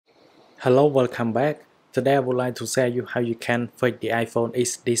Hello, welcome back. Today I would like to share you how you can fix the iPhone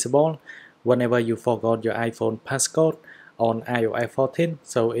is disabled whenever you forgot your iPhone passcode on iOS 14.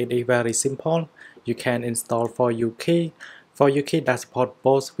 So it is very simple. You can install For You key. For You key that support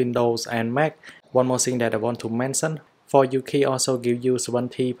both Windows and Mac. One more thing that I want to mention, For You key also gives you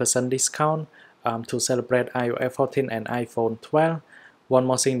 70% discount to celebrate iOS 14 and iPhone 12. One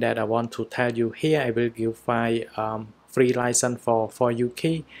more thing that I want to tell you here, I will give 5 free license for you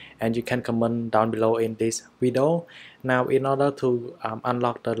key, and you can comment down below in this video. Now in order to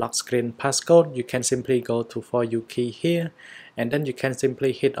unlock the lock screen passcode, you can simply go to For You key here, and then you can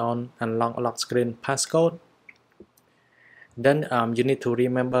simply hit on unlock lock screen passcode. Then you need to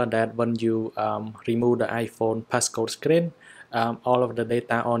remember that when you remove the iPhone passcode screen, all of the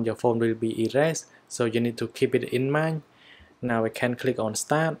data on your phone will be erased, so you need to keep it in mind. Now I can click on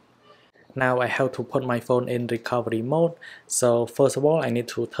start. Now I have to put my phone in recovery mode. So first of all, I need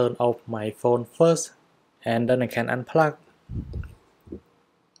to turn off my phone first, and then I can unplug.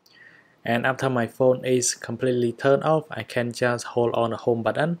 And after my phone is completely turned off, I can just hold on the home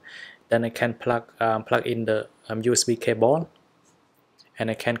button. Then I can plug in the USB cable, and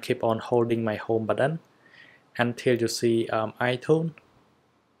I can keep on holding my home button until you see iTunes.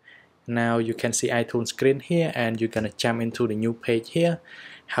 Now you can see iTunes screen here, and you're gonna jump into the new page here.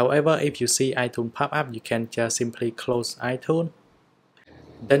 However, if you see iTunes pop up, you can just simply close iTunes.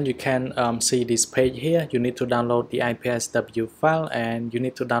 Then you can see this page here. You need to download the IPSW file, and you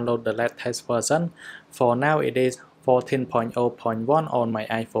need to download the latest version. For now it is 14.0.1 on my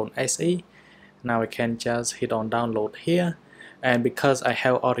iPhone SE. Now I can just hit on download here, and because I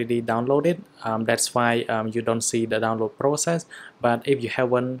have already downloaded, that's why you don't see the download process. But if you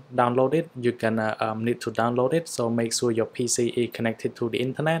haven't downloaded, you're gonna need to download it. So make sure your PC is connected to the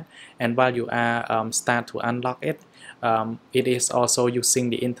internet, and while you are start to unlock it, it is also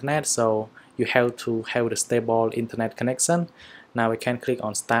using the internet, so you have to have the stable internet connection. Now we can click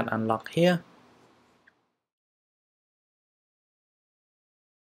on start unlock here.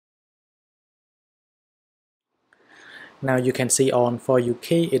 Now you can see on For You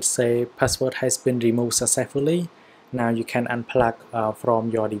key, it says password has been removed successfully. Now you can unplug from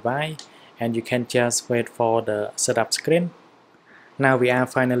your device, and you can just wait for the setup screen. Now we are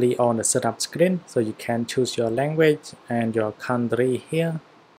finally on the setup screen, so you can choose your language and your country here.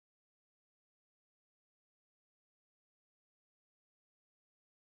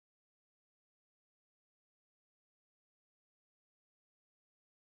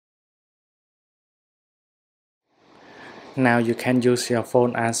 Now you can use your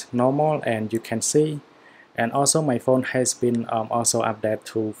phone as normal, and you can see. And also my phone has been also updated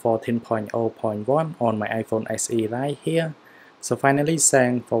to 14.0.1 on my iPhone SE right here. So finally,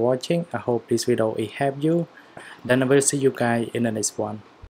 thanks for watching. I hope this video will help you. Then I will see you guys in the next one.